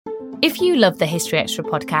If you love the History Extra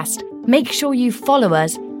podcast, make sure you follow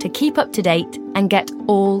us to keep up to date and get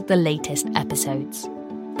all the latest episodes.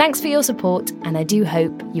 Thanks for your support, and I do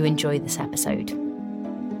hope you enjoy this episode.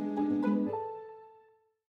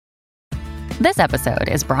 This episode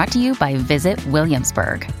is brought to you by Visit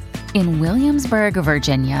Williamsburg. In Williamsburg,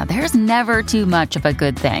 Virginia, there's never too much of a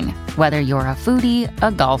good thing. Whether you're a foodie,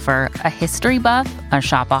 a golfer, a history buff, a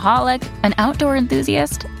shopaholic, an outdoor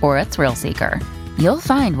enthusiast, or a thrill seeker, you'll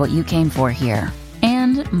find what you came for here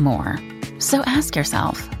and more. So ask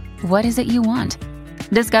yourself, what is it you want?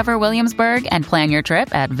 Discover Williamsburg and plan your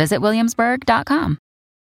trip at visitwilliamsburg.com.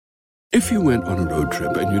 If you went on a road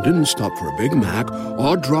trip and you didn't stop for a Big Mac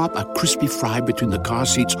or drop a crispy fry between the car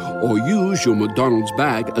seats or use your McDonald's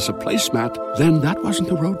bag as a placemat, then that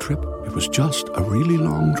wasn't a road trip. It was just a really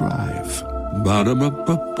long drive.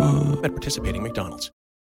 Ba-da-ba-ba-ba. At participating McDonald's.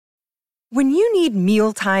 When you need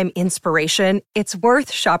mealtime inspiration, it's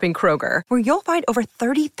worth shopping Kroger, where you'll find over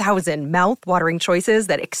 30,000 mouth-watering choices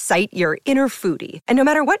that excite your inner foodie. And no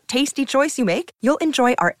matter what tasty choice you make, you'll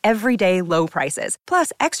enjoy our everyday low prices,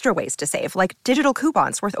 plus extra ways to save, like digital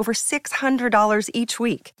coupons worth over $600 each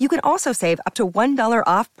week. You can also save up to $1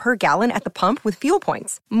 off per gallon at the pump with fuel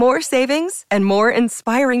points. More savings and more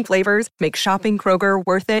inspiring flavors make shopping Kroger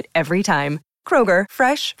worth it every time. Kroger,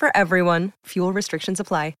 fresh for everyone. Fuel restrictions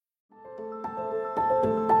apply.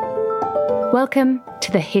 Welcome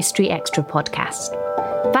to the History Extra podcast.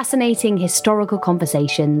 Fascinating historical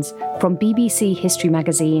conversations from BBC History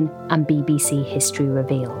Magazine and BBC History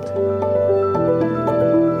Revealed.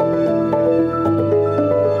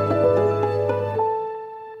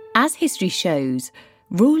 As history shows,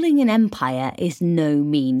 ruling an empire is no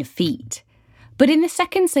mean feat. But in the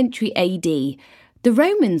 2nd century AD, the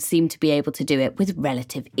Romans seemed to be able to do it with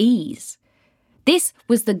relative ease. This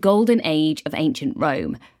was the golden age of ancient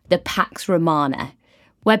Rome, the Pax Romana,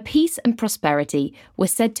 where peace and prosperity were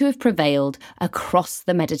said to have prevailed across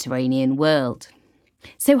the Mediterranean world.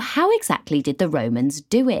 So how exactly did the Romans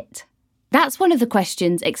do it? That's one of the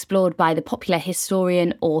questions explored by the popular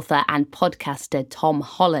historian, author and podcaster Tom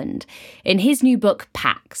Holland in his new book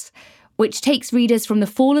Pax, which takes readers from the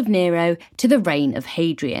fall of Nero to the reign of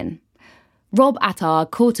Hadrian. Rob Attar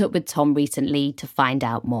caught up with Tom recently to find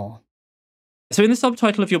out more. So in the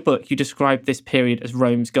subtitle of your book, you describe this period as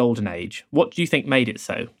Rome's golden age. What do you think made it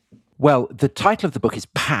so? Well, the title of the book is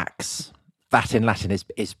Pax. That in Latin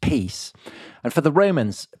is peace. And for the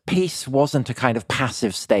Romans, peace wasn't a kind of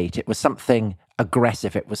passive state. It was something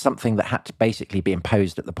aggressive. It was something that had to basically be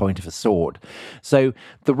imposed at the point of a sword. So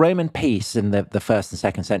the Roman peace in the 1st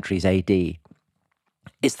and 2nd centuries AD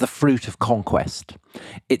is the fruit of conquest.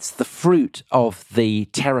 It's the fruit of the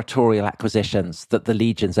territorial acquisitions that the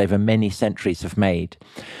legions over many centuries have made.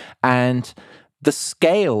 And the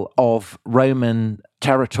scale of Roman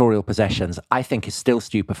territorial possessions, I think, is still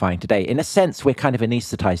stupefying today. In a sense, we're kind of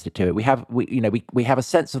anaesthetized it to it. We have a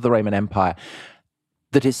sense of the Roman Empire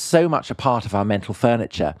that is so much a part of our mental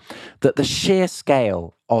furniture that the sheer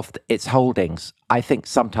scale of its holdings, I think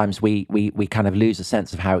sometimes we kind of lose a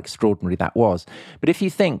sense of how extraordinary that was. But if you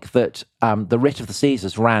think that the writ of the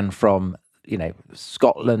Caesars ran from,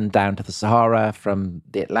 Scotland down to the Sahara, from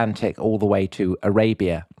the Atlantic all the way to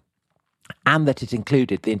Arabia, and that it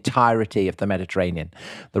included the entirety of the Mediterranean.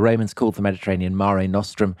 The Romans called the Mediterranean Mare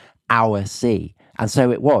Nostrum, our sea. And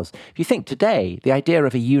so it was. If you think today, the idea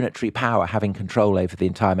of a unitary power having control over the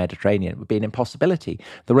entire Mediterranean would be an impossibility.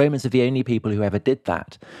 The Romans are the only people who ever did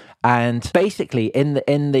that. And basically, in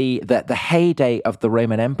the heyday of the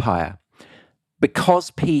Roman Empire,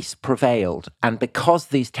 because peace prevailed and because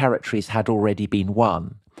these territories had already been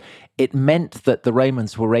won, it meant that the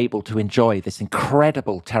Romans were able to enjoy this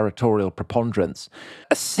incredible territorial preponderance,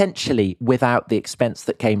 essentially without the expense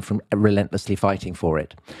that came from relentlessly fighting for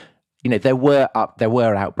it. There were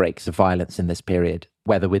outbreaks of violence in this period,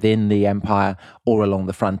 whether within the empire or along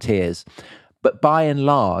the frontiers. But by and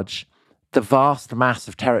large, the vast mass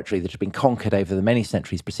of territory that had been conquered over the many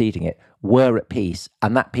centuries preceding it were at peace,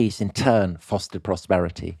 and that peace in turn fostered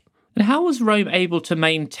prosperity. And how was Rome able to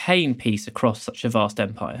maintain peace across such a vast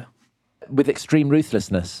empire? With extreme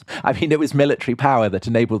ruthlessness. I mean, it was military power that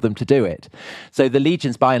enabled them to do it. So the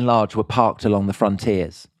legions, by and large, were parked along the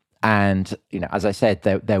frontiers. And, as I said,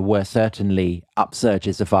 there were certainly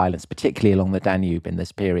upsurges of violence, particularly along the Danube in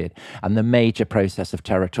this period. And the major process of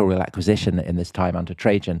territorial acquisition in this time under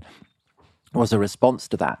Trajan was a response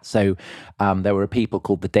to that. So there were a people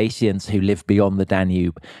called the Dacians who lived beyond the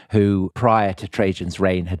Danube, who prior to Trajan's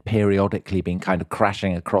reign had periodically been kind of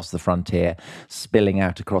crashing across the frontier, spilling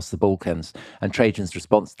out across the Balkans. And Trajan's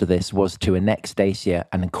response to this was to annex Dacia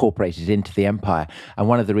and incorporate it into the empire. And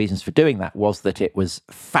one of the reasons for doing that was that it was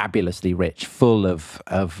fabulously rich, full of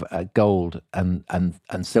gold and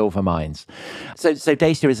silver mines. So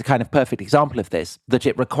Dacia is a kind of perfect example of this, that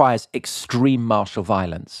it requires extreme martial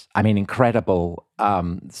violence. I mean, incredible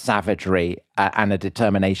savagery and a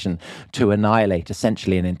determination to annihilate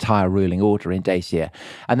essentially an entire ruling order in Dacia.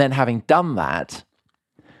 And then having done that,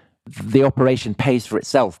 the operation pays for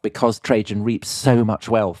itself because Trajan reaps so much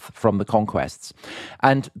wealth from the conquests.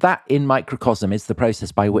 And that, in microcosm, is the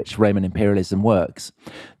process by which Roman imperialism works.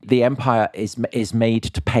 The empire is made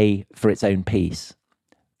to pay for its own peace.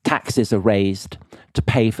 Taxes are raised to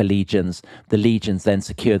pay for legions. The legions then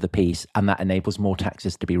secure the peace, and that enables more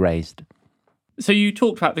taxes to be raised. So you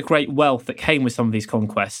talked about the great wealth that came with some of these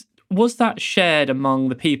conquests. Was that shared among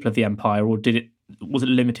the people of the empire, or was it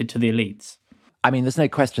limited to the elites? I mean, there's no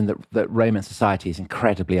question that Roman society is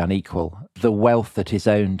incredibly unequal. The wealth that is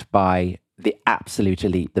owned by the absolute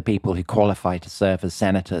elite, the people who qualify to serve as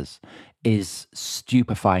senators, is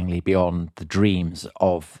stupefyingly beyond the dreams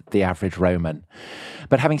of the average Roman.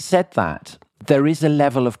 But having said that, there is a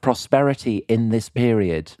level of prosperity in this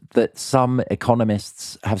period that some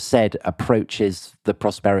economists have said approaches the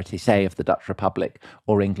prosperity, say, of the Dutch Republic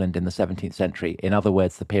or England in the 17th century. In other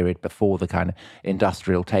words, the period before the kind of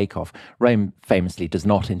industrial takeoff. Rome famously does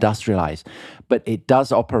not industrialize, but it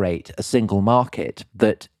does operate a single market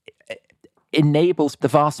that enables the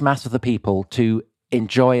vast mass of the people to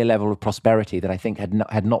enjoy a level of prosperity that I think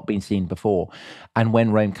had not been seen before, and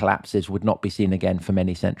when Rome collapses would not be seen again for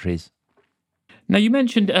many centuries. Now, you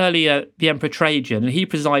mentioned earlier the Emperor Trajan, and he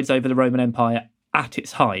presides over the Roman Empire at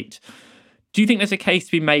its height. Do you think there's a case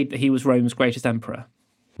to be made that he was Rome's greatest emperor?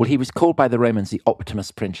 Well, he was called by the Romans the Optimus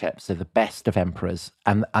Princeps, so the best of emperors,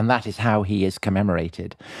 and that is how he is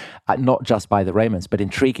commemorated, not just by the Romans, but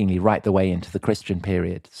intriguingly right the way into the Christian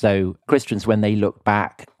period. So Christians, when they look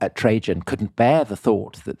back at Trajan, couldn't bear the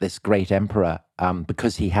thought that this great emperor,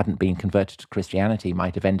 because he hadn't been converted to Christianity,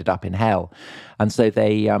 might have ended up in hell. And so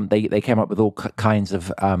they came up with all kinds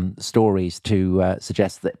of stories to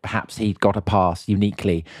suggest that perhaps he'd got a pass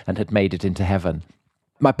uniquely and had made it into heaven.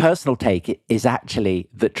 My personal take is actually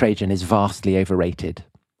that Trajan is vastly overrated.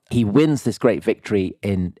 He wins this great victory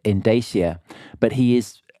in Dacia, but he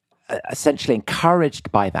is essentially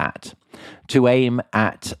encouraged by that to aim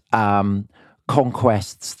at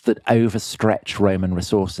conquests that overstretch Roman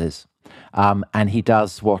resources. And he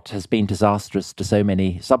does what has been disastrous to so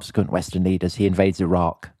many subsequent Western leaders. He invades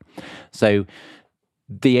Iraq. So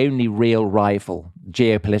the only real rival,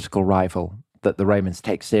 geopolitical rival, that the Romans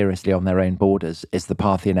take seriously on their own borders is the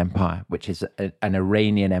Parthian Empire, which is an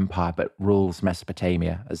Iranian empire, but rules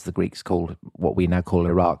Mesopotamia, as the Greeks called what we now call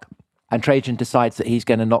Iraq. And Trajan decides that he's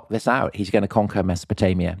going to knock this out. He's going to conquer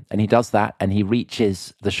Mesopotamia. And he does that, and he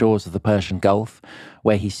reaches the shores of the Persian Gulf,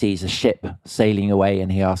 where he sees a ship sailing away,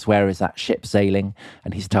 and he asks, where is that ship sailing?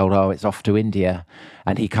 And he's told, oh, it's off to India.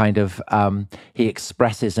 And he kind of, he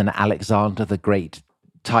expresses an Alexander the Great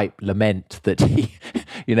type lament that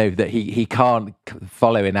he can't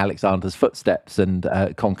follow in Alexander's footsteps and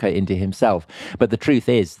conquer India himself. But the truth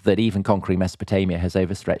is that even conquering Mesopotamia has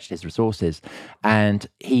overstretched his resources, and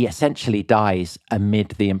he essentially dies amid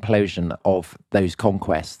the implosion of those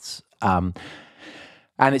conquests. And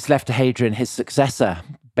it's left to Hadrian, his successor,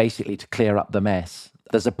 basically to clear up the mess.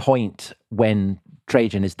 There's a point when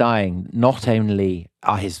Trajan is dying, not only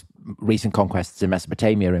are his recent conquests in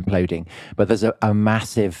Mesopotamia imploding, but there's a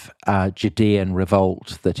massive Judean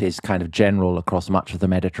revolt that is kind of general across much of the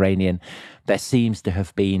Mediterranean. There seems to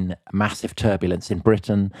have been massive turbulence in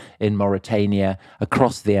Britain, in Mauritania,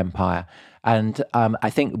 across the empire. And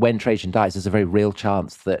I think when Trajan dies, there's a very real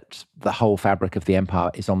chance that the whole fabric of the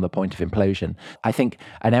empire is on the point of implosion. I think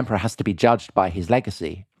an emperor has to be judged by his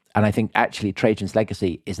legacy. And I think actually Trajan's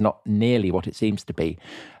legacy is not nearly what it seems to be.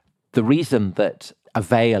 The reason that a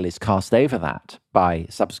veil is cast over that by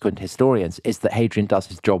subsequent historians is that Hadrian does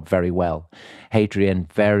his job very well. Hadrian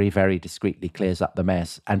very, very discreetly clears up the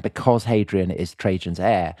mess. And because Hadrian is Trajan's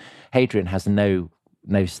heir, Hadrian has no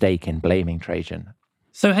stake in blaming Trajan.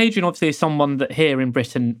 So Hadrian obviously is someone that here in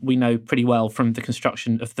Britain we know pretty well from the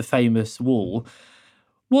construction of the famous wall.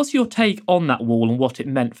 What's your take on that wall and what it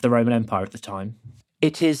meant for the Roman Empire at the time?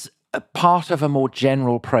 It is a part of a more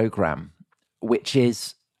general programme, which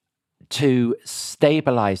is to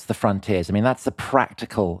stabilize the frontiers. I mean, that's the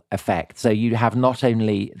practical effect. So you have not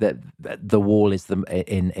only the wall is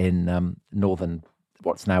in northern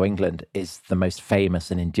what's now England, is the most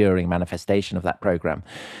famous and enduring manifestation of that program.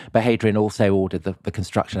 But Hadrian also ordered the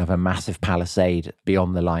construction of a massive palisade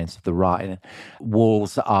beyond the lines of the Rhine.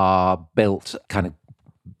 Walls are built kind of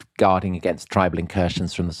guarding against tribal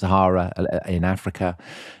incursions from the Sahara in Africa.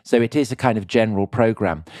 So it is a kind of general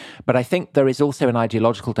program. But I think there is also an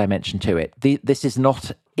ideological dimension to it. This is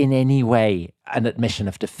not in any way an admission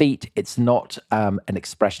of defeat. It's not an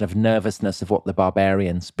expression of nervousness of what the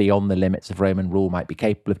barbarians beyond the limits of Roman rule might be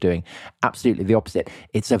capable of doing. Absolutely the opposite.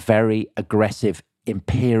 It's a very aggressive,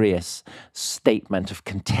 imperious statement of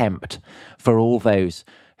contempt for all those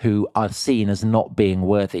who are seen as not being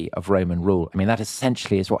worthy of Roman rule. I mean, that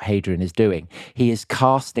essentially is what Hadrian is doing. He is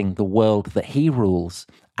casting the world that he rules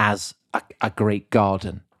as a great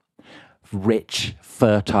garden, rich,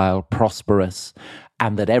 fertile, prosperous,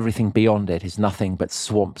 and that everything beyond it is nothing but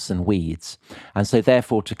swamps and weeds. And so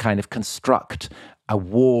therefore, to kind of construct a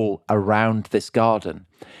wall around this garden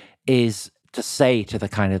is to say to the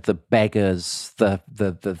kind of the beggars,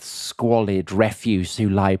 the squalid refuse who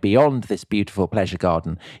lie beyond this beautiful pleasure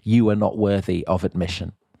garden, you are not worthy of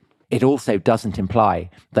admission. It also doesn't imply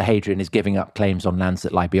that Hadrian is giving up claims on lands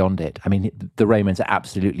that lie beyond it. I mean, the Romans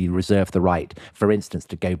absolutely reserve the right, for instance,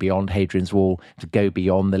 to go beyond Hadrian's Wall, to go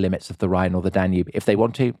beyond the limits of the Rhine or the Danube. If they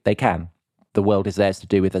want to, they can. The world is theirs to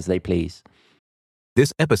do with as they please.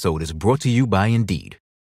 This episode is brought to you by Indeed.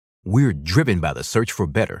 We're driven by the search for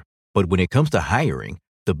better. But when it comes to hiring,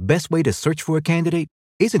 the best way to search for a candidate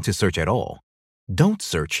isn't to search at all. Don't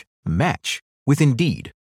search, match with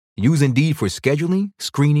Indeed. Use Indeed for scheduling,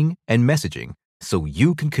 screening, and messaging so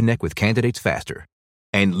you can connect with candidates faster.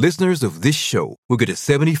 And listeners of this show will get a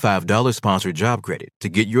 $75 sponsored job credit to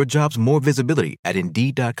get your jobs more visibility at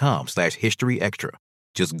Indeed.com/History Extra.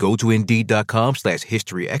 Just go to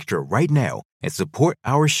Indeed.com/History Extra right now and support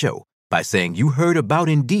our show by saying you heard about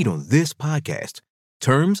Indeed on this podcast.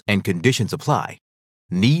 Terms and conditions apply.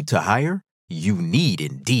 Need to hire? You need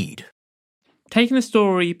Indeed. Taking the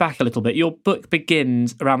story back a little bit, your book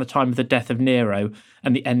begins around the time of the death of Nero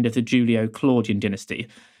and the end of the Julio-Claudian dynasty.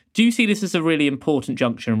 Do you see this as a really important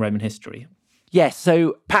juncture in Roman history? Yes,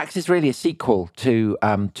 so Pax is really a sequel to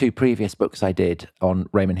two previous books I did on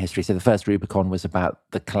Roman history. So the first Rubicon was about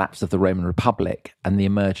the collapse of the Roman Republic and the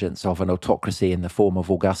emergence of an autocracy in the form of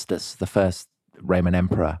Augustus, the first Roman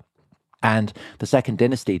emperor. And the Second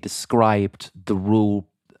Dynasty described the rule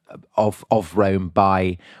of Rome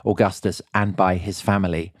by Augustus and by his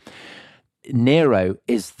family. Nero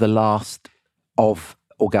is the last of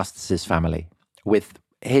Augustus's family. With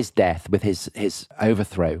his death, with his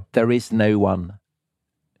overthrow, there is no one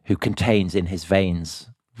who contains in his veins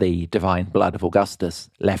the divine blood of Augustus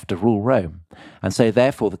left to rule Rome. And so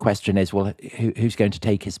therefore the question is, well, who's going to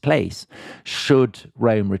take his place? Should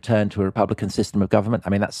Rome return to a republican system of government? I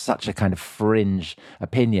mean, that's such a kind of fringe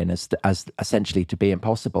opinion as essentially to be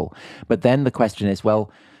impossible. But then the question is, well,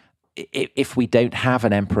 if we don't have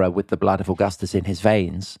an emperor with the blood of Augustus in his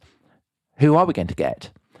veins, who are we going to get?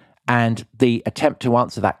 And the attempt to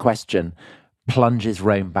answer that question plunges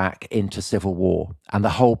Rome back into civil war. And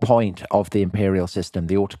the whole point of the imperial system,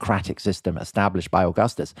 the autocratic system established by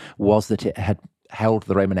Augustus, was that it had held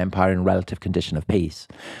the Roman Empire in a relative condition of peace.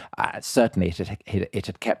 Certainly, it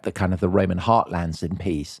had kept the kind of the Roman heartlands in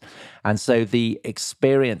peace. And so the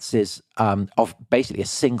experiences of basically a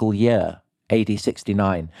single year, AD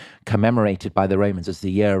 69, commemorated by the Romans as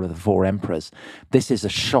the year of the four emperors, this is a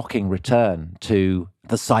shocking return to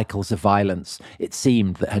the cycles of violence, it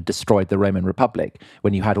seemed, that had destroyed the Roman Republic,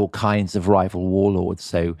 when you had all kinds of rival warlords,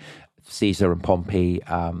 so Caesar and Pompey,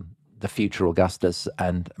 the future Augustus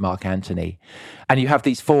and Mark Antony. And you have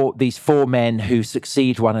these four men who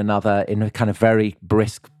succeed one another in a kind of very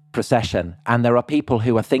brisk procession. And there are people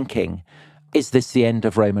who are thinking, is this the end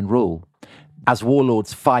of Roman rule? As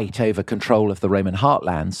warlords fight over control of the Roman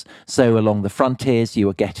heartlands, so along the frontiers, you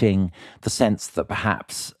are getting the sense that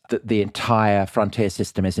perhaps the entire frontier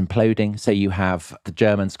system is imploding. So you have the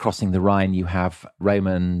Germans crossing the Rhine, you have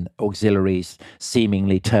Roman auxiliaries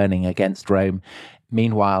seemingly turning against Rome.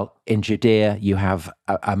 Meanwhile, in Judea, you have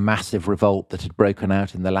a massive revolt that had broken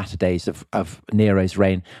out in the latter days of Nero's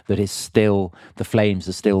reign that is still, the flames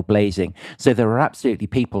are still blazing. So there are absolutely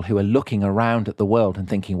people who are looking around at the world and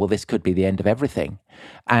thinking, well, this could be the end of everything.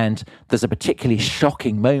 And there's a particularly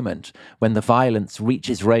shocking moment when the violence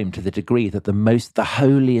reaches Rome to the degree that the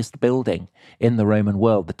holiest building in the Roman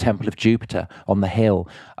world, the Temple of Jupiter on the hill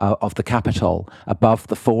of the Capitol above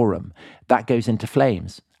the Forum, that goes into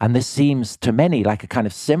flames. And this seems to many like a kind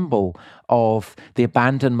of symbol of the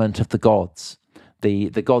abandonment of the gods, The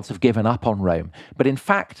gods have given up on Rome. But in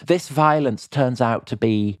fact, this violence turns out to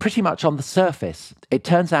be pretty much on the surface. It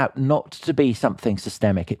turns out not to be something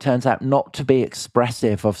systemic. It turns out not to be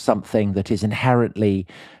expressive of something that is inherently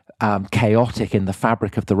chaotic in the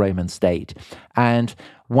fabric of the Roman state. And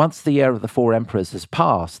once the year of the four emperors has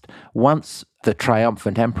passed, once the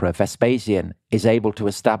triumphant emperor Vespasian is able to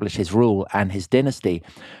establish his rule and his dynasty,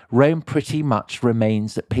 Rome pretty much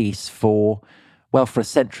remains at peace for a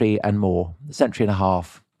century and more, a century and a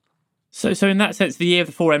half. So in that sense, the year of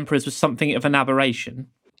the four emperors was something of an aberration?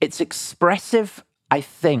 It's expressive, I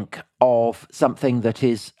think, of something that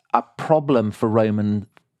is a problem for Roman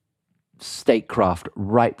statecraft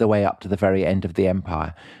right the way up to the very end of the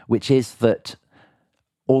empire, which is that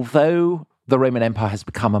although the Roman Empire has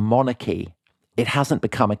become a monarchy, it hasn't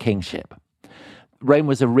become a kingship. Rome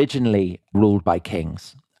was originally ruled by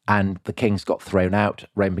kings, and the kings got thrown out.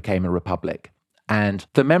 Rome became a republic. And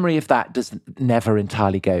the memory of that never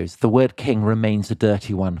entirely goes. The word king remains a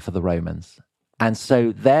dirty one for the Romans. And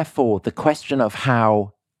so, therefore, the question of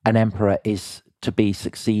how an emperor is to be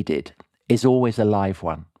succeeded is always a live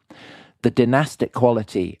one. The dynastic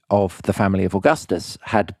quality of the family of Augustus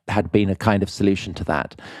had been a kind of solution to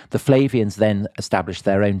that. The Flavians then established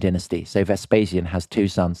their own dynasty. So Vespasian has two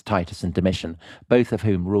sons, Titus and Domitian, both of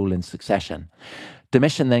whom rule in succession.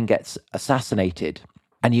 Domitian then gets assassinated,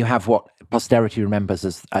 and you have what posterity remembers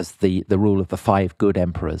as the rule of the five good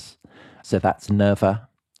emperors. So that's Nerva,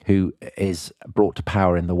 who is brought to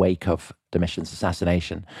power in the wake of Domitian's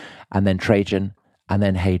assassination, and then Trajan, and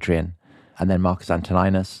then Hadrian, and then Marcus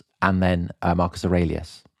Antoninus, and then Marcus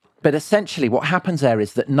Aurelius. But essentially what happens there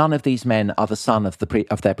is that none of these men are the son of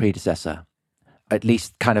their predecessor, at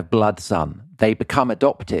least kind of blood son. They become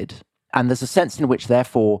adopted, and there's a sense in which,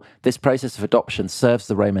 therefore, this process of adoption serves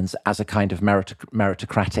the Romans as a kind of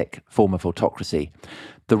meritocratic form of autocracy.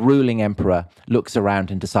 The ruling emperor looks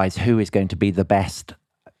around and decides who is going to be the best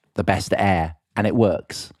heir, and it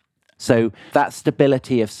works. So that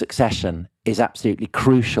stability of succession is absolutely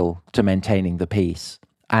crucial to maintaining the peace.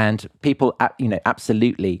 And people,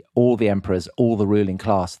 absolutely, all the emperors, all the ruling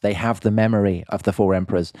class, they have the memory of the four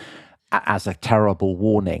emperors as a terrible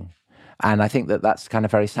warning. And I think that that's kind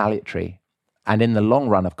of very salutary. And in the long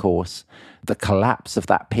run, of course, the collapse of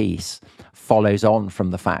that peace follows on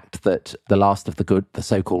from the fact that the last of the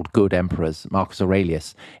so-called good emperors, Marcus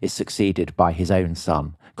Aurelius, is succeeded by his own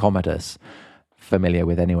son, Commodus, familiar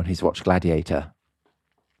with anyone who's watched Gladiator.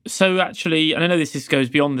 So actually, and I know this goes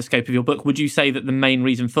beyond the scope of your book, would you say that the main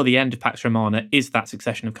reason for the end of Pax Romana is that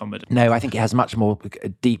succession of Commodus? No, I think it has much more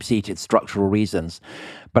deep-seated structural reasons.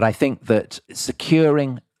 But I think that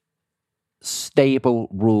securing stable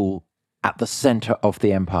rule at the centre of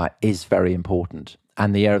the empire is very important.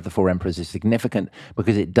 And the year of the four emperors is significant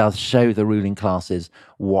because it does show the ruling classes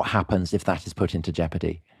what happens if that is put into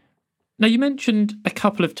jeopardy. Now, you mentioned a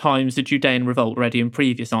couple of times the Judean revolt already in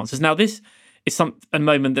previous answers. Now, this is a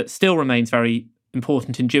moment that still remains very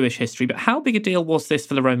important in Jewish history, but how big a deal was this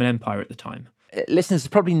for the Roman Empire at the time? Listeners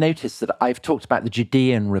have probably noticed that I've talked about the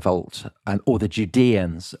Judean revolt, or the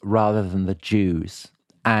Judeans, rather than the Jews.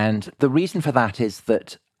 And the reason for that is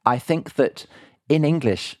that I think that in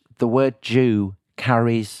English, the word Jew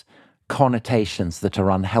carries connotations that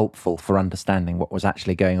are unhelpful for understanding what was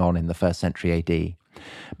actually going on in the first century AD.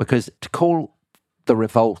 Because to call the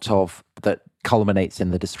revolt that culminates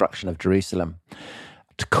in the destruction of Jerusalem,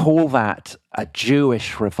 to call that a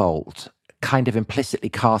Jewish revolt kind of implicitly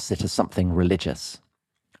casts it as something religious.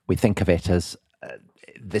 We think of it as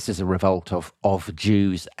this is a revolt of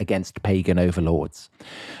Jews against pagan overlords.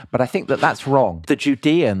 But I think that that's wrong. The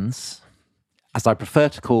Judeans, as I prefer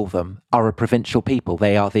to call them, are a provincial people.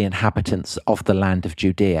 They are the inhabitants of the land of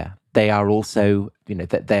Judea. They are also,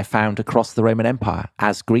 they're found across the Roman Empire,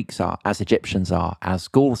 as Greeks are, as Egyptians are, as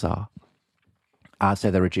Gauls are.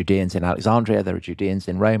 So there are Judeans in Alexandria, there are Judeans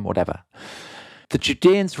in Rome, whatever. The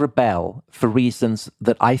Judeans rebel for reasons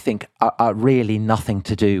that I think are really nothing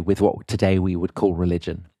to do with what today we would call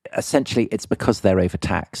religion. Essentially, it's because they're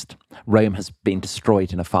overtaxed. Rome has been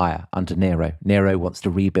destroyed in a fire under Nero. Nero wants to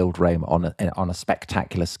rebuild Rome on a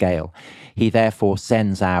spectacular scale. He therefore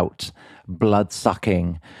sends out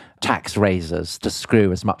blood-sucking tax raisers to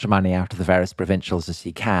screw as much money out of the various provincials as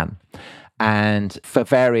he can. And for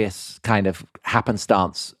various kind of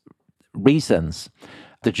happenstance reasons,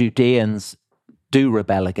 the Judeans do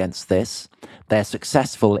rebel against this. They're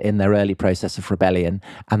successful in their early process of rebellion,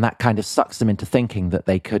 and that kind of sucks them into thinking that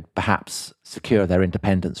they could perhaps secure their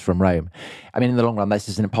independence from Rome. I mean, in the long run, this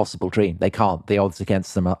is an impossible dream. They can't. The odds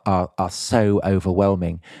against them are so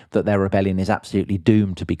overwhelming that their rebellion is absolutely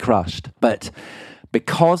doomed to be crushed. But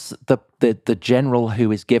because the general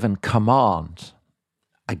who is given command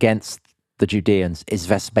against the Judeans is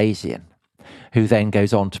Vespasian, who then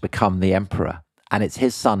goes on to become the emperor. And it's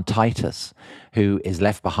his son Titus who is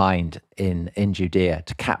left behind in Judea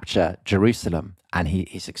to capture Jerusalem. And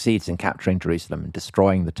he succeeds in capturing Jerusalem and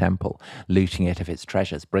destroying the temple, looting it of its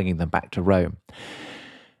treasures, bringing them back to Rome.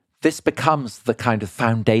 This becomes the kind of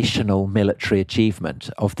foundational military achievement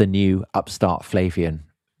of the new upstart Flavian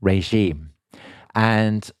regime.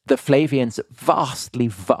 And the Flavians vastly,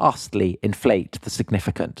 vastly inflate the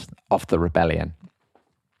significance of the rebellion.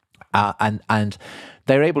 And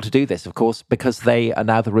they're able to do this, of course, because they are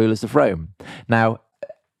now the rulers of Rome. Now,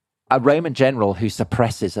 a Roman general who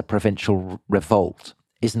suppresses a provincial revolt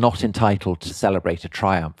is not entitled to celebrate a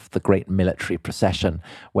triumph, the great military procession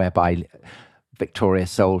whereby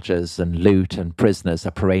victorious soldiers and loot and prisoners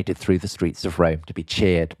are paraded through the streets of Rome to be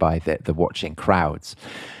cheered by the watching crowds.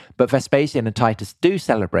 But Vespasian and Titus do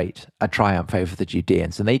celebrate a triumph over the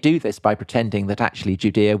Judeans, and they do this by pretending that actually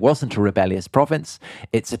Judea wasn't a rebellious province,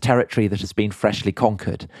 it's a territory that has been freshly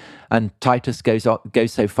conquered. And Titus goes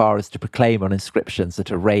so far as to proclaim on inscriptions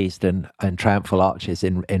that are raised in triumphal arches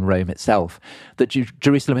in Rome itself that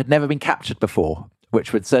Jerusalem had never been captured before,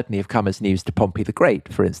 which would certainly have come as news to Pompey the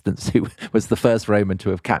Great, for instance, who was the first Roman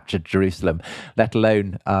to have captured Jerusalem, let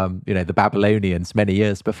alone, the Babylonians many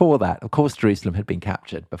years before that. Of course, Jerusalem had been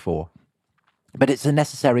captured before. But it's a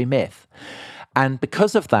necessary myth. And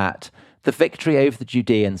because of that, the victory over the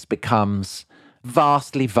Judeans becomes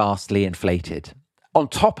vastly, vastly inflated. On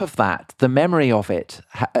top of that, the memory of it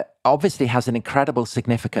obviously has an incredible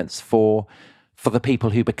significance for the people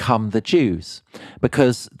who become the Jews,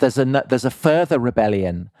 because there's a further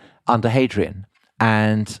rebellion under Hadrian,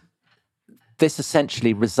 and this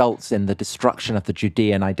essentially results in the destruction of the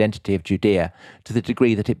Judean identity of Judea to the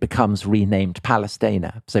degree that it becomes renamed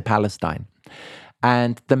Palestina, so Palestine.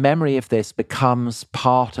 And the memory of this becomes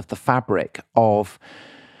part of the fabric of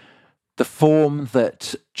the form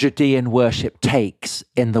that Judean worship takes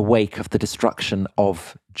in the wake of the destruction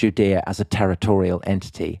of Judea as a territorial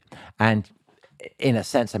entity. And in a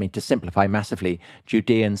sense, to simplify massively,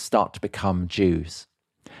 Judeans start to become Jews.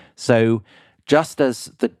 So just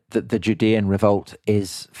as the Judean revolt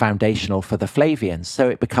is foundational for the Flavians, so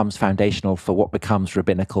it becomes foundational for what becomes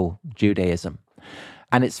rabbinical Judaism.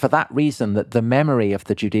 And it's for that reason that the memory of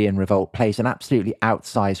the Judean revolt plays an absolutely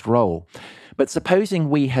outsized role. But supposing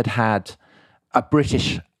we had a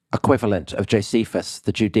British equivalent of Josephus,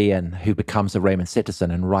 the Judean, who becomes a Roman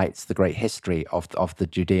citizen and writes the great history of the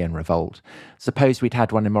Judean revolt. Suppose we'd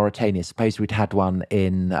had one in Mauritania. Suppose we'd had one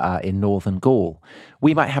in northern Gaul.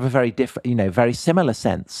 We might have a very different, very similar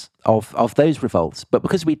sense of those revolts. But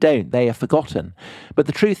because we don't, they are forgotten. But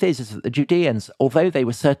the truth is that the Judeans, although they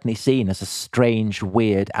were certainly seen as a strange,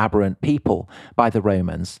 weird, aberrant people by the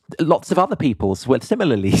Romans, lots of other peoples were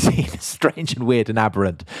similarly seen as strange and weird and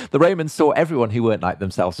aberrant. The Romans saw everyone who weren't like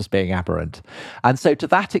themselves as being aberrant. And so to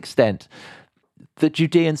that extent, the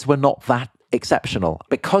Judeans were not that exceptional.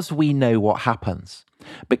 Because we know what happens,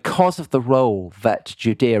 because of the role that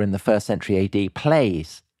Judea in the 1st century AD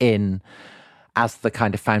plays as the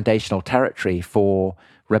kind of foundational territory for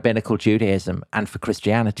rabbinical Judaism and for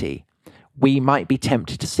Christianity, we might be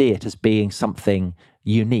tempted to see it as being something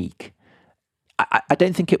unique. I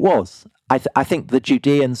don't think it was. I think the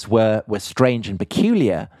Judeans were strange and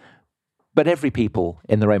peculiar, but every people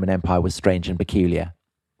in the Roman Empire was strange and peculiar.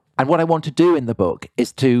 And what I want to do in the book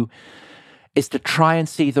is to try and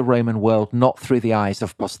see the Roman world not through the eyes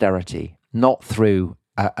of posterity, not through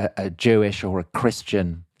a Jewish or a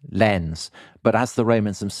Christian lens, but as the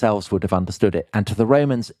Romans themselves would have understood it. And to the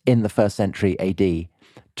Romans in the 1st century AD,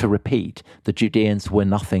 to repeat, the Judeans were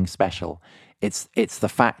nothing special. It's the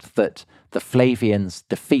fact that the Flavians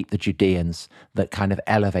defeat the Judeans that kind of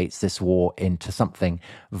elevates this war into something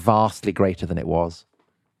vastly greater than it was.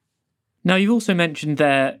 Now, you've also mentioned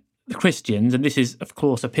there the Christians, and this is, of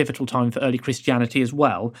course, a pivotal time for early Christianity as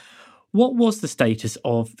well. What was the status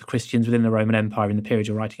of the Christians within the Roman Empire in the period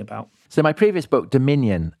you're writing about? So my previous book,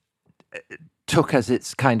 Dominion, took as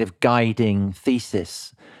its kind of guiding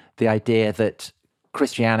thesis the idea that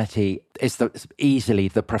Christianity is easily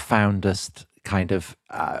the profoundest kind of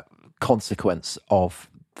consequence of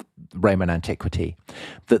Roman antiquity,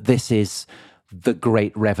 that this is the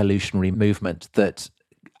great revolutionary movement that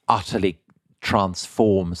utterly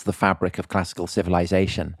transforms the fabric of classical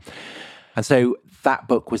civilization. And so that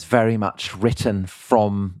book was very much written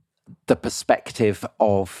from the perspective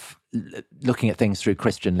of looking at things through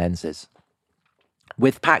Christian lenses.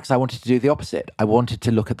 With Pax, I wanted to do the opposite. I wanted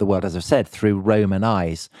to look at the world, as I've said, through Roman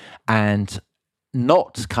eyes and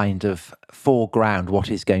not kind of foreground what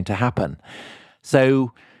is going to happen.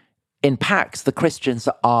 So in Pax, the Christians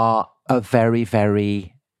are a very,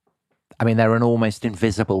 very I mean, they're an almost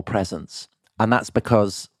invisible presence. And that's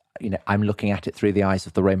because, I'm looking at it through the eyes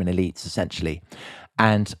of the Roman elites, essentially.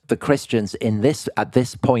 And the Christians at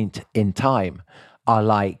this point in time are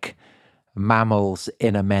like mammals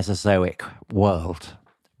in a Mesozoic world.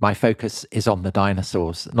 My focus is on the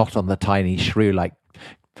dinosaurs, not on the tiny shrew-like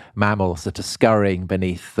mammals that are scurrying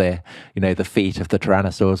beneath the feet of the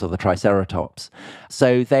tyrannosaurs or the triceratops.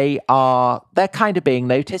 So they're kind of being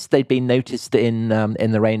noticed. They'd been noticed in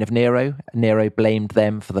the reign of Nero. Nero blamed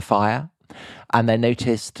them for the fire, and they're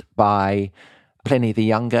noticed by Pliny the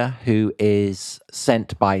Younger, who is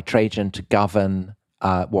sent by Trajan to govern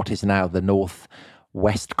what is now the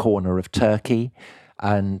northwest corner of Turkey.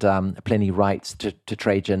 And Pliny writes to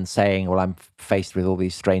Trajan saying, well, I'm faced with all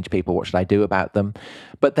these strange people. What should I do about them?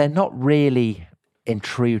 But they're not really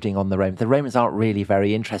intruding on the Romans. The Romans aren't really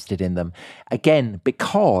very interested in them. Again,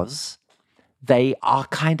 because they are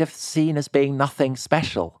kind of seen as being nothing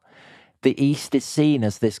special. The East is seen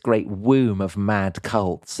as this great womb of mad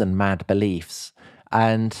cults and mad beliefs.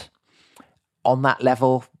 And on that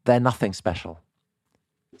level, they're nothing special.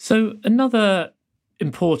 So another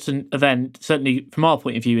important event, certainly from our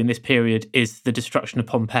point of view in this period, is the destruction of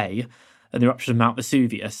Pompeii and the eruption of Mount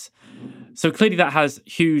Vesuvius. So clearly that has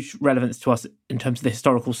huge relevance to us in terms of the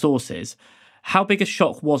historical sources. How big a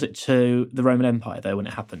shock was it to the Roman Empire, though, when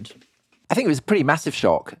it happened? I think it was a pretty massive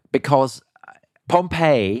shock because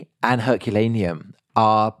Pompeii and Herculaneum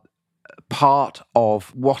are part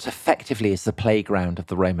of what effectively is the playground of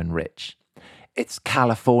the Roman rich. It's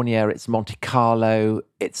California, it's Monte Carlo,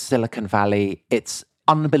 it's Silicon Valley, it's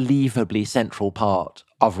unbelievably central part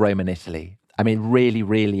of Roman Italy. I mean, really,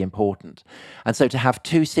 really important. And so to have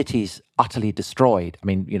two cities utterly destroyed,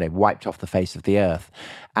 wiped off the face of the earth,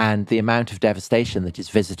 and the amount of devastation that is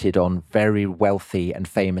visited on very wealthy and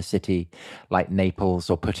famous city like Naples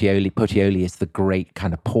or Puteoli. Puteoli is the great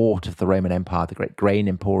kind of port of the Roman Empire, the great grain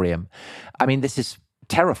emporium. I mean, this is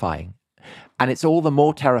terrifying. And it's all the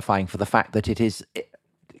more terrifying for the fact that it is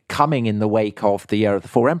coming in the wake of the Year of the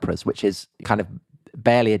Four Emperors, which is kind of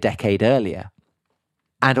barely a decade earlier.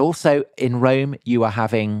 And also in Rome, you are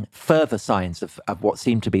having further signs of what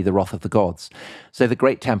seemed to be the wrath of the gods. So the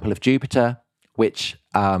great temple of Jupiter, which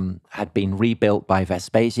had been rebuilt by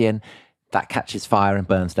Vespasian, that catches fire and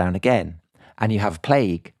burns down again. And you have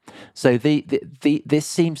plague. So this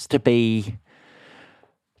seems to be,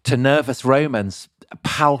 to nervous Romans,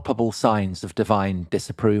 palpable signs of divine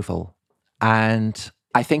disapproval. And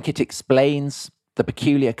I think it explains the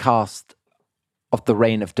peculiar cast of the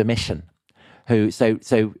reign of Domitian,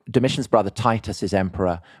 so Domitian's brother Titus is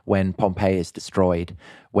emperor when Pompeii is destroyed,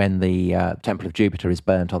 when the Temple of Jupiter is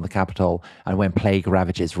burnt on the Capitol, and when plague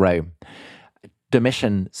ravages Rome.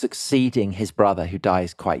 Domitian, succeeding his brother, who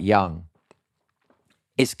dies quite young,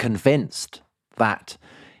 is convinced that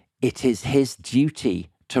it is his duty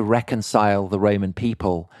to reconcile the Roman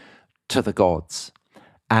people to the gods.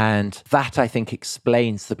 And that, I think,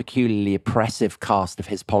 explains the peculiarly oppressive cast of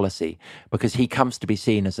his policy, because he comes to be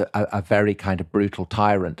seen as a very kind of brutal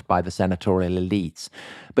tyrant by the senatorial elites.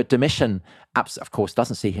 But Domitian, of course,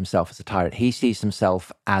 doesn't see himself as a tyrant. He sees himself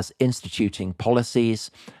as instituting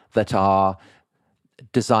policies that are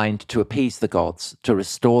designed to appease the gods, to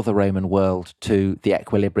restore the Roman world to the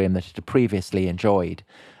equilibrium that it had previously enjoyed.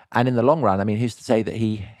 And in the long run, who's to say that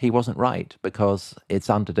he wasn't right? Because it's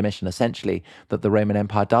under Domitian, essentially, that the Roman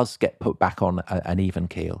Empire does get put back on an even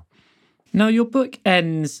keel. Now, your book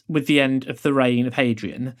ends with the end of the reign of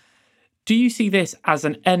Hadrian. Do you see this as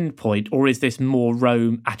an end point, or is this more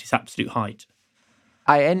Rome at its absolute height?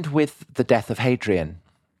 I end with the death of Hadrian,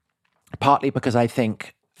 partly because I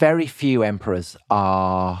think very few emperors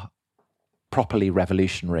are properly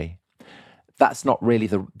revolutionary. That's not really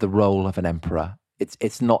the role of an emperor.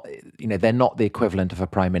 It's not, they're not the equivalent of a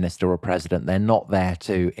prime minister or president. They're not there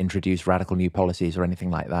to introduce radical new policies or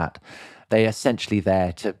anything like that. They're essentially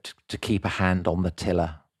there to keep a hand on the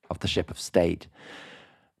tiller of the ship of state.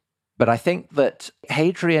 But I think that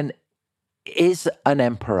Hadrian is an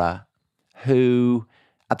emperor who,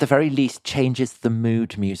 at the very least, changes the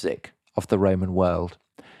mood music of the Roman world.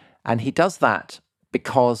 And he does that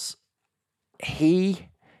because he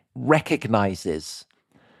recognizes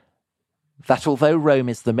that although Rome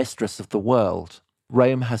is the mistress of the world,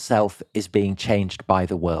 Rome herself is being changed by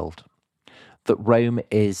the world. That Rome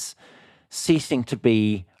is ceasing to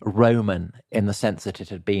be Roman in the sense that it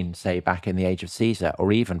had been, say, back in the age of Caesar,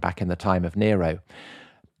 or even back in the time of Nero,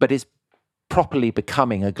 but is properly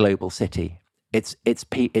becoming a global city. Its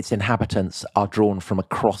inhabitants are drawn from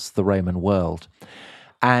across the Roman world.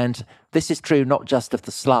 And this is true not just of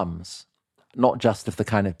the slums, not just of the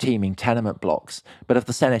kind of teeming tenement blocks, but of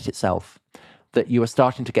the Senate itself. that you are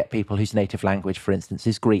starting to get people whose native language, for instance,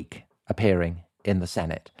 is Greek appearing in the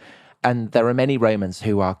Senate. And there are many Romans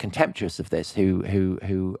who are contemptuous of this,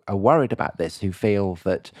 who are worried about this, who feel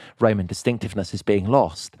that Roman distinctiveness is being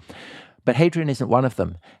lost. But Hadrian isn't one of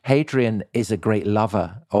them. Hadrian is a great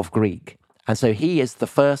lover of Greek. And so he is the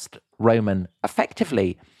first Roman,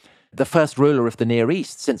 effectively the first ruler of the Near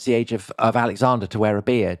East since the age of Alexander to wear a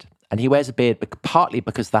beard. And he wears a beard partly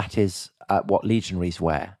because that is what legionaries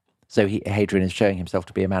wear. So Hadrian is showing himself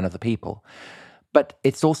to be a man of the people. But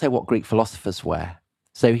it's also what Greek philosophers wear.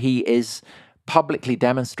 So he is publicly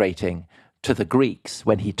demonstrating to the Greeks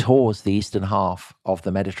when he tours the eastern half of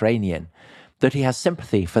the Mediterranean that he has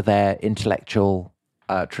sympathy for their intellectual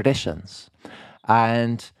traditions.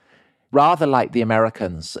 And rather like the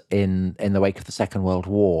Americans in the wake of the Second World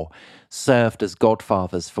War, served as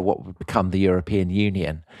godfathers for what would become the European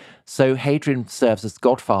Union. So Hadrian serves as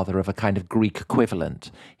godfather of a kind of Greek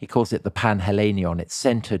equivalent. He calls it the Panhellenion. It's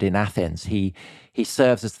centered in Athens. He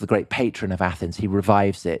serves as the great patron of Athens. He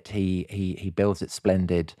revives it. He builds its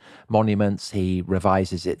splendid monuments. He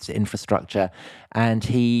revises its infrastructure. And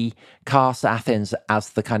he casts Athens as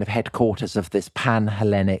the kind of headquarters of this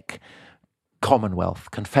Pan-Hellenic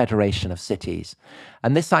commonwealth, confederation of cities.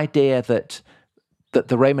 And this idea that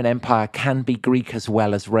the Roman Empire can be Greek as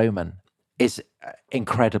well as Roman is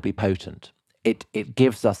incredibly potent. It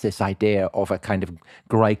gives us this idea of a kind of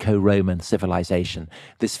Greco-Roman civilization,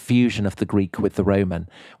 this fusion of the Greek with the Roman,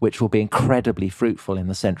 which will be incredibly fruitful in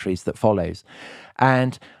the centuries that follows.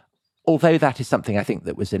 And although that is something I think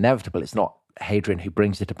that was inevitable, it's not Hadrian who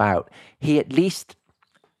brings it about, he at least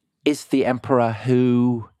is the emperor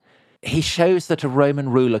who... he shows that a Roman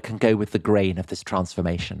ruler can go with the grain of this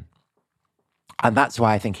transformation. And that's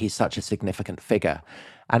why I think he's such a significant figure.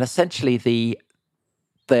 And essentially the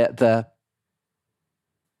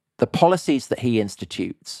policies that he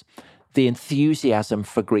institutes, the enthusiasm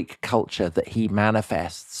for Greek culture that he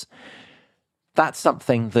manifests, that's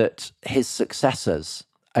something that his successors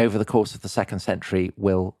over the course of the second century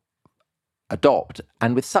will adopt.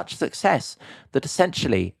 And with such success that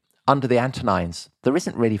essentially under the Antonines, there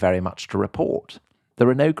isn't really very much to report. There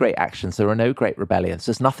are no great actions. There are no great rebellions.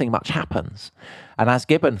 There's nothing much happens. And as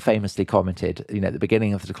Gibbon famously commented, at the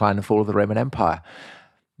beginning of the decline and fall of the Roman Empire,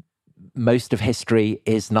 most of history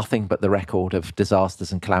is nothing but the record of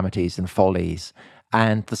disasters and calamities and follies.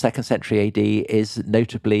 And the second century AD is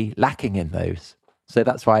notably lacking in those. So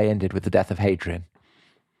that's why I ended with the death of Hadrian.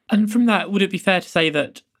 And from that, would it be fair to say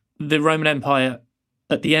that the Roman Empire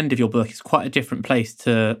at the end of your book is quite a different place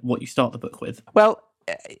to what you start the book with? Well,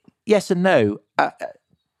 yes and no.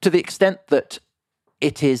 To the extent that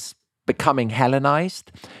it is becoming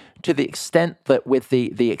Hellenized, to the extent that with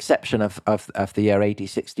the exception of the year AD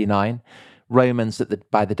 69, Romans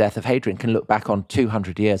by the death of Hadrian can look back on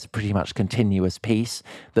 200 years of pretty much continuous peace,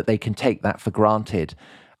 that they can take that for granted.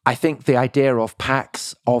 I think the idea of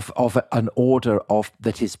pax, of an order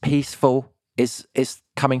that is peaceful, is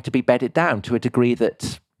coming to be bedded down to a degree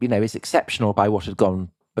that, is exceptional by what had gone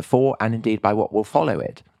before and indeed by what will follow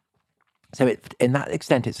it. So in that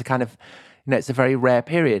extent, it's a kind of, it's a very rare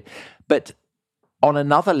period. But on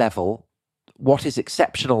another level, what is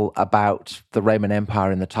exceptional about the Roman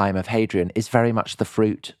Empire in the time of Hadrian is very much the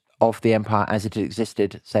fruit of the empire as it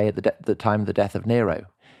existed, say, at the time of the death of Nero.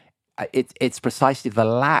 It's precisely the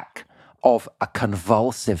lack of a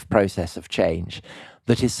convulsive process of change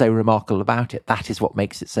that is so remarkable about it. That is what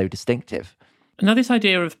makes it so distinctive. Now, this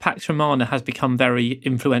idea of Pax Romana has become very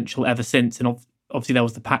influential ever since, and obviously there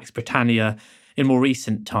was the Pax Britannia in more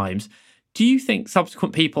recent times. Do you think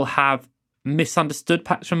subsequent people have misunderstood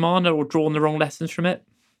Pax Romana or drawn the wrong lessons from it?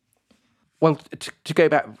 Well, to go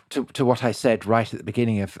back to what I said right at the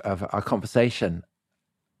beginning of our conversation,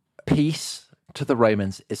 peace to the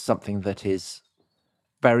Romans is something that is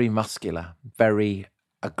very muscular, very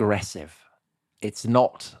aggressive. It's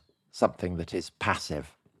not something that is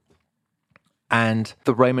passive. And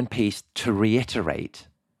the Roman peace, to reiterate,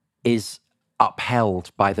 is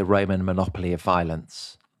upheld by the Roman monopoly of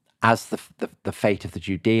violence. As the fate of the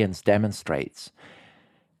Judeans demonstrates,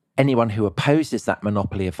 anyone who opposes that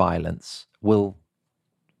monopoly of violence will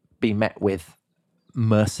be met with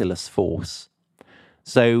merciless force.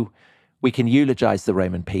 So we can eulogize the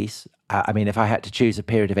Roman peace. I mean, if I had to choose a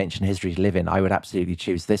period of ancient history to live in, I would absolutely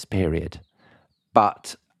choose this period.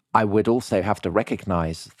 But I would also have to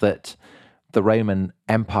recognize that the Roman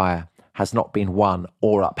Empire has not been won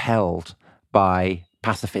or upheld by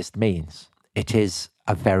pacifist means. It is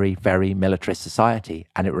a very, very militarist society,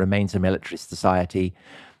 and it remains a militarist society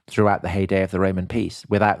throughout the heyday of the Roman peace.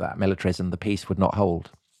 Without that militarism, the peace would not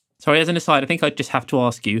hold. Sorry, as an aside, I think I just have to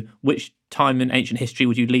ask you, which time in ancient history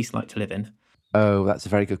would you least like to live in? Oh, that's a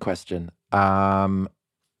very good question. I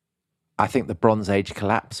think the Bronze Age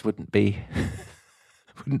collapse wouldn't be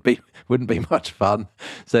much fun.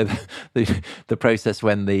 So the process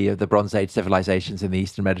when the Bronze Age civilizations in the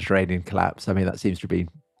Eastern Mediterranean collapse, I mean, that seems to be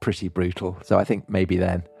pretty brutal. So I think maybe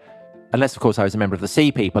then, unless of course I was a member of the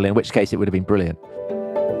Sea People, in which case it would have been brilliant.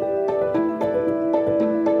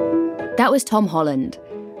 That was Tom Holland.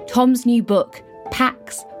 Tom's new book,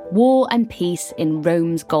 Pax, War and Peace in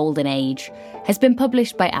Rome's Golden Age, has been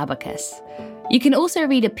published by Abacus. You can also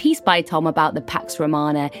read a piece by Tom about the Pax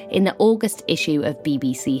Romana in the August issue of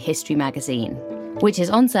BBC History magazine, which is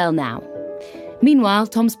on sale now. Meanwhile,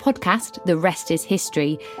 Tom's podcast, The Rest is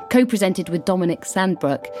History, co-presented with Dominic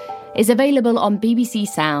Sandbrook, is available on BBC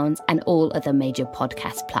Sounds and all other major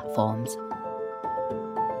podcast platforms.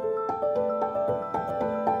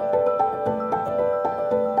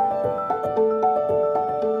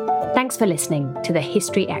 Thanks for listening to the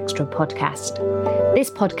History Extra podcast. This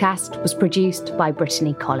podcast was produced by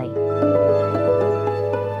Brittany Colley.